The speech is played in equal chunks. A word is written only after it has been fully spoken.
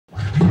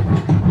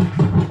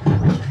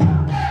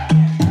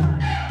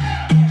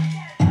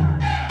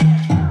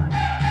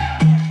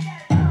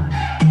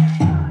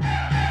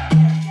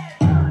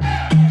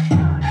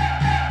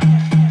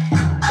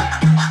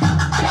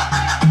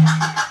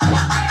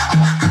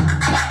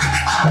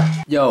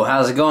Yo,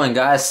 how's it going,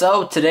 guys?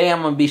 So today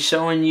I'm going to be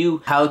showing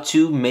you how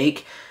to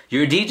make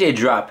your DJ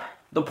drop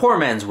the poor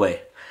man's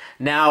way.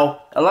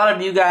 Now, a lot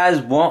of you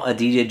guys want a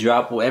DJ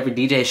drop. Well, every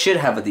DJ should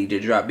have a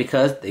DJ drop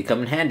because they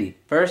come in handy.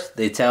 First,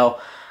 they tell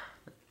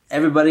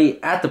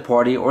everybody at the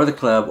party or the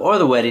club or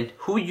the wedding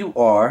who you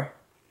are,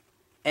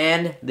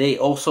 and they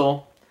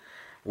also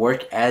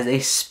work as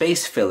a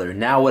space filler.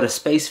 Now, what a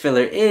space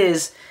filler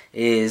is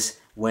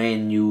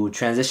when you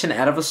transition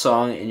out of a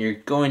song and you're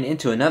going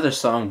into another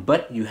song,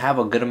 but you have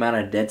a good amount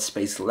of dead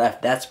space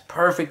left. That's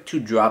perfect to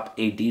drop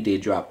a DJ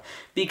drop,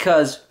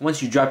 because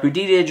once you drop your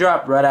DJ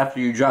drop, right after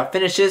your drop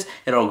finishes,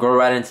 it'll go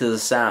right into the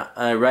sound,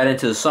 right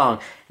into the song.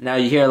 Now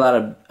you hear a lot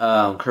of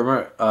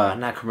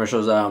not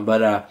commercials,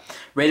 but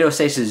radio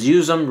stations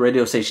use them,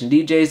 radio station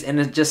DJs, and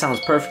it just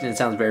sounds perfect and it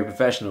sounds very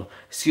professional.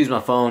 Excuse my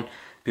phone,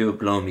 people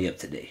blowing me up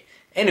today.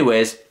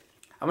 Anyways,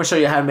 I'm gonna show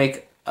you how to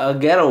make a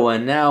ghetto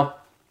one. Now,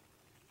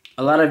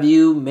 a lot of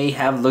you may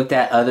have looked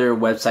at other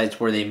websites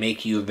where they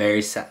make you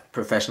very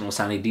professional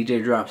sounding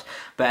DJ drops,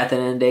 but at the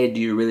end of the day, do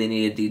you really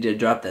need a DJ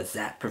drop that's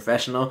that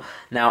professional?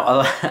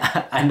 Now,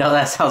 I know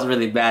that sounds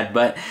really bad,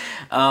 but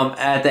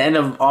at the end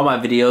of all my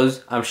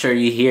videos, I'm sure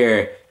you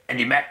hear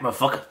 "Andi Mac,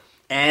 motherfucker,"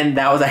 and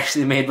that was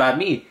actually made by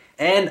me.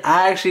 And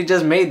I actually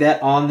just made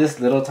that on this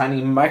little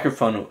tiny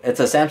microphone. It's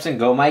a Samsung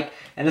Go mic,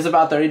 and it's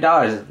about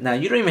 $30. Now,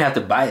 you don't even have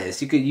to buy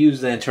this. You could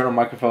use the internal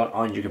microphone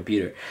on your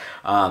computer.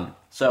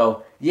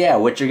 So, yeah,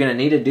 what you're going to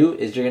need to do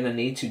is you're going to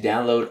need to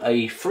download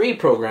a free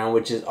program,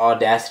 which is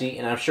Audacity.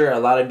 And I'm sure a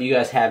lot of you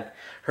guys have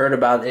heard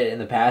about it in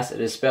the past.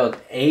 It is spelled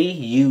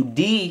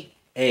A-U-D-A-City.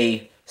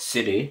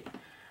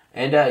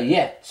 And,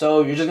 yeah,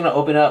 so you're just going to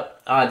open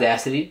up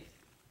Audacity.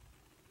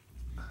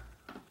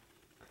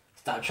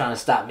 Stop trying to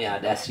stop me,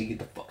 Audacity. Get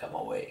the fuck out of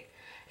my way.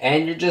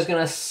 And you're just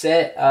gonna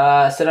set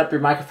up your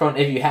microphone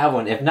if you have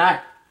one. If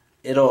not,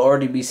 it'll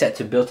already be set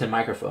to built-in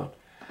microphone.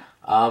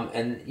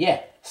 And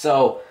yeah,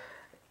 so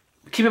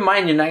keep in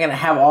mind you're not gonna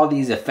have all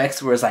these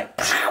effects where it's like,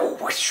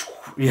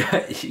 you know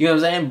what I'm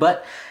saying?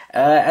 But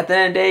at the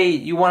end of the day,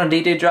 you want a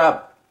DJ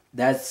drop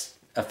that's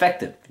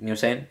effective. You know what I'm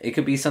saying? It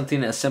could be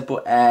something as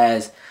simple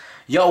as,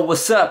 "Yo,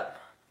 what's up?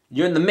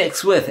 You're in the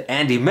mix with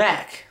Andi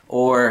Mac,"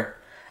 or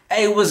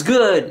 "Hey, what's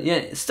good?"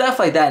 Yeah, stuff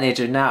like that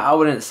nature. Now, I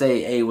wouldn't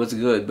say, "Hey, what's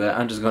good?" but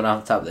I'm just going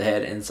off the top of the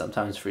head, and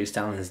sometimes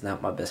freestyling is not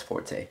my best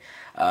forte.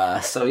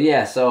 So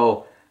yeah,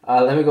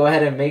 let me go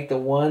ahead and make the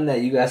one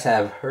that you guys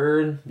have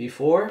heard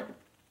before.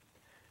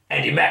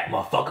 "Andi Mac,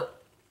 motherfucker."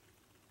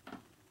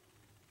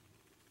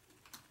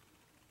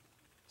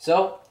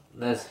 So,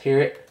 let's hear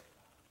it.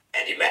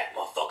 "Andi Mac,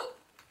 motherfucker."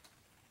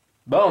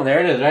 Boom, there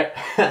it is, right?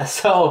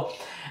 So,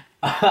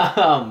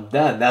 done.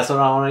 That's what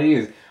I want to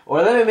use.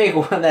 Or let me make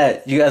one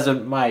that you guys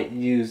might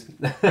use.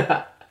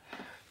 "Hey,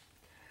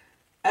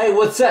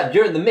 what's up?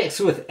 You're in the mix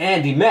with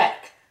Andi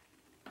Mac."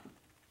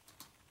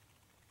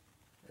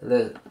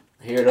 Let's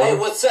hear it over. "Hey,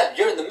 what's up?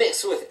 You're in the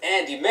mix with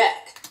Andi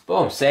Mac."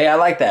 Boom. Say I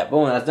like that.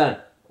 Boom, that's done.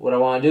 What I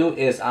want to do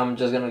is I'm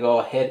just going to go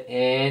ahead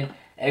and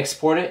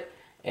export it.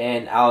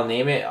 And I'll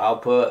name it. I'll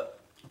put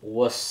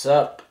 "What's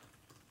up?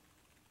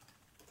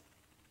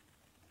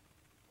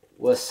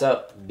 What's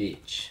up,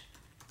 bitch?"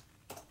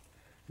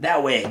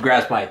 That way it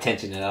grabs my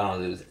attention and I don't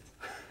lose it.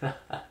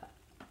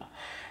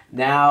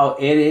 Now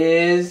it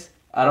is,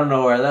 I don't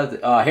know where I left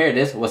it. Oh, here it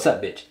is. "What's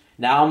up, bitch?"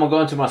 Now I'm going to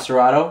go into my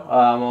Serato.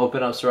 I'm going to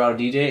open up Serato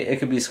DJ. It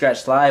could be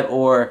Scratch Live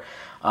or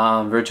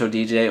Virtual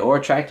DJ or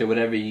Tractor,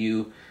 whatever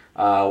you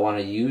want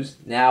to use.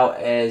 Now,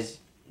 as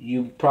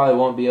you probably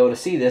won't be able to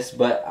see this,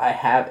 but I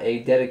have a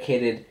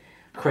dedicated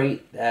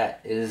crate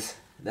that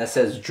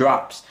says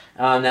drops.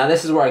 Now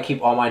this is where I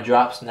keep all my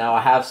drops. Now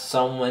I have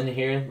someone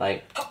here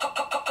like,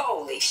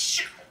 holy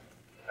shit.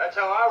 That's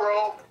how I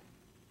roll.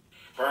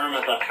 Sperm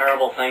is a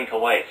terrible thing to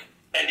waste.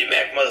 "Andi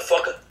Mac,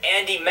 motherfucker."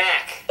 Andi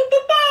Mac.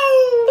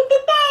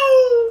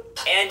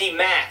 Andi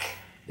Mac.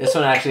 This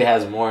one actually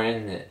has more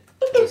in it.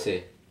 Let's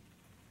see.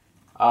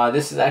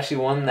 This is actually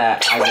one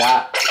that I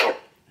got.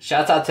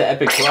 Shouts out to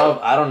Epic 12.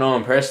 I don't know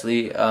him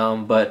personally,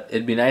 but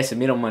it'd be nice to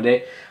meet him one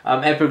day.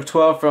 Epic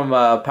 12 from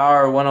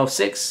Power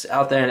 106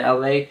 out there in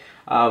LA.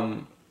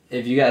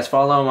 If you guys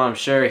follow him, I'm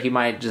sure he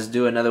might just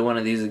do another one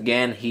of these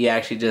again. He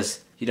actually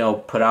just,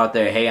 put out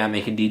there, "Hey, I'm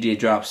making DJ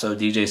drops, so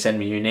DJ send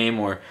me your name,"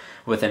 or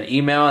with an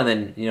email, and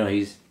then,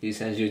 he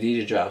sends you a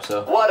DJ drop.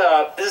 So what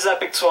up? This is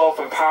Epic 12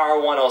 from Power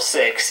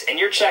 106, and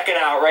you're checking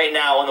out right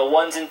now on the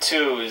ones and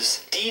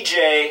twos,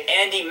 DJ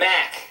Andi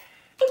Mac.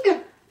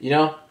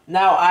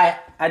 Now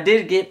I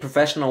did get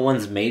professional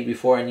ones made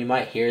before, and you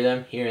might hear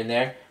them here and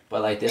there,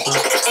 but like this one,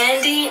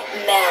 Andi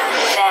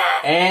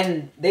Mac.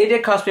 And they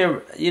did cost me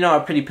a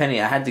pretty penny.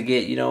 I had to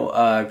get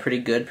a pretty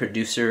good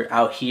producer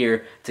out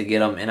here to get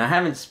them, and I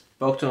haven't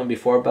spoke to them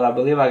before, but I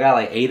believe I got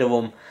like 8 of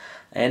them,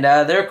 and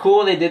they're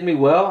cool. They did me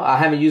well. I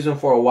haven't used them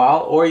for a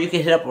while. Or you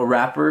can hit up a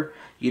rapper,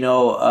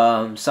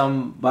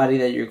 somebody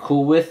that you're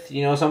cool with,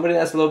 somebody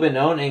that's a little bit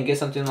known, and get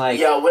something like,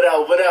 "Yo, what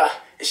up, what up?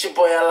 It's your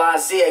boy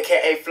L.I.Z,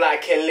 aka Fly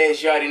Kid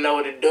Liz. You already know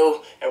what to do.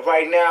 And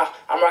right now,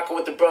 I'm rocking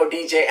with the bro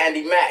DJ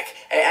Andi Mac.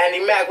 Hey,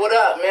 Andi Mac, what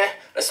up, man?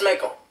 Let's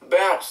make 'em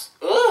bounce.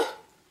 Ugh.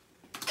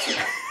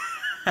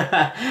 You know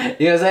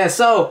what I'm saying?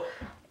 So,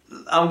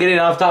 I'm getting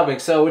off topic.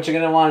 So, what you're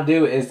going to want to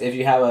do is, if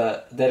you have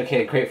a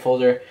dedicated crate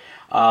folder,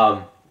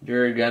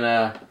 you're going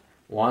to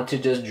want to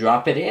just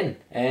drop it in.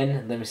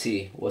 And let me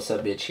see. What's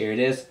up, bitch? Here it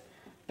is.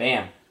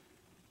 Bam.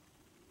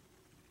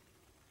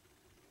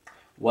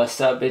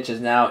 What's up, bitch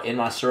is now in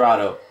my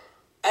Serato.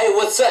 Hey,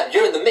 what's up?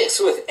 You're in the mix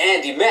with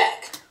Andy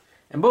Mack.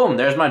 And boom,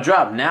 there's my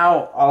drop.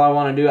 Now, all I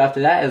want to do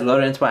after that is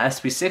load it into my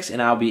SP6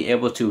 and I'll be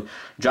able to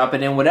drop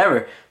it in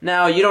whatever.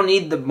 Now, you don't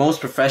need the most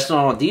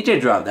professional DJ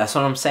drop. That's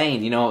what I'm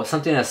saying. You know,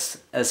 something as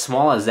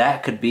small as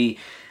that could be,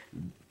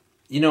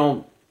 you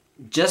know,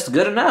 just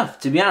good enough,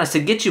 to be honest, to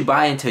get you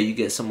by until you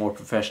get some more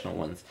professional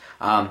ones.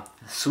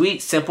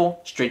 Sweet,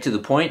 simple, straight to the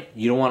point.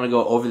 You don't want to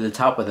go over the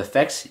top with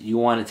effects. You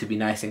want it to be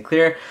nice and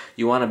clear.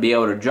 You want to be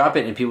able to drop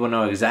it and people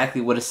know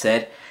exactly what it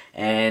said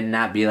and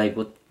not be like,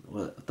 what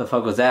the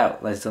fuck was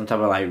that? Like some type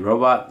of like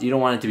robot. You don't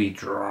want it to be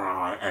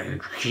drawn and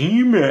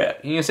dream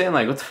it. You know what I'm saying?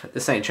 Like,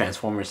 this ain't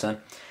Transformers,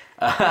 son.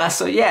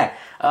 So yeah,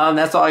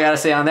 that's all I gotta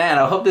say on that.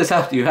 I hope this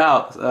helped you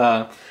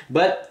out.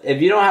 But if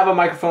you don't have a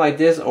microphone like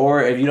this,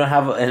 or if you don't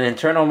have an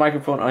internal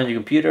microphone on your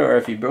computer, or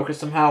if you broke it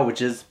somehow,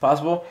 which is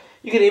possible,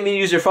 you can even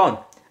use your phone.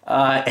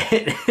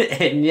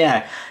 And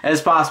yeah, it's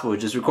possible.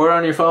 Just record it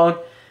on your phone,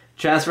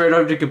 transfer it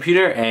over to your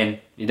computer, and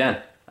you're done.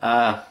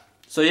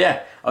 So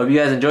yeah, I hope you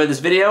guys enjoyed this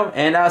video,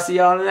 and I'll see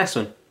y'all in the next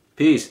one.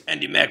 Peace.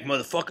 Andi Mack,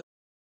 motherfucker.